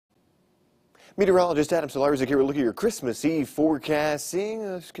Meteorologist Adam Solarzik here. Look at your Christmas Eve forecast, seeing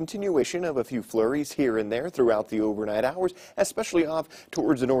a continuation of a few flurries here and there throughout the overnight hours, especially off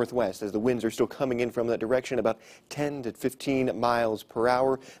towards the northwest as the winds are still coming in from that direction about 10 to 15 miles per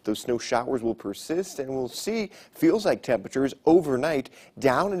hour. Those snow showers will persist, and we'll see feels like temperatures overnight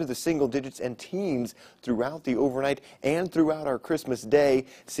down into the single digits and teens throughout the overnight and throughout our Christmas day,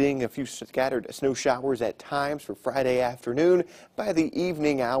 seeing a few scattered snow showers at times for Friday afternoon. By the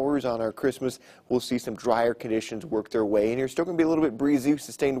evening hours on our Christmas, we'll see some drier conditions work their way, and you're still going to be a little bit breezy,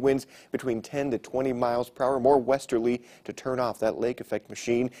 sustained winds between 10 to 20 miles per hour, more westerly to turn off that lake effect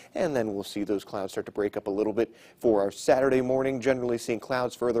machine, and then we'll see those clouds start to break up a little bit for our Saturday morning, generally seeing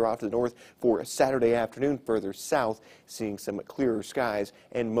clouds further off to the north for Saturday afternoon, further south, seeing some clearer skies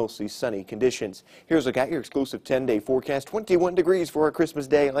and mostly sunny conditions. Here's a look at your exclusive 10-day forecast. 21 degrees for our Christmas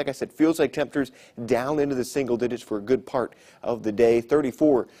day. Like I said, feels like temperatures down into the single digits for a good part of the day.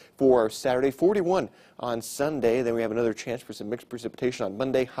 34 for our Saturday, 41 on Sunday. Then we have another chance for some mixed precipitation on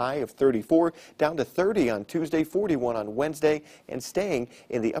Monday, high of 34, down to 30 on Tuesday, 41 on Wednesday, and staying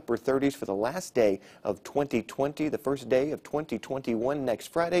in the upper 30s for the last day of 2020, the first day of 2021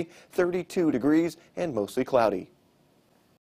 next Friday, 32 degrees and mostly cloudy.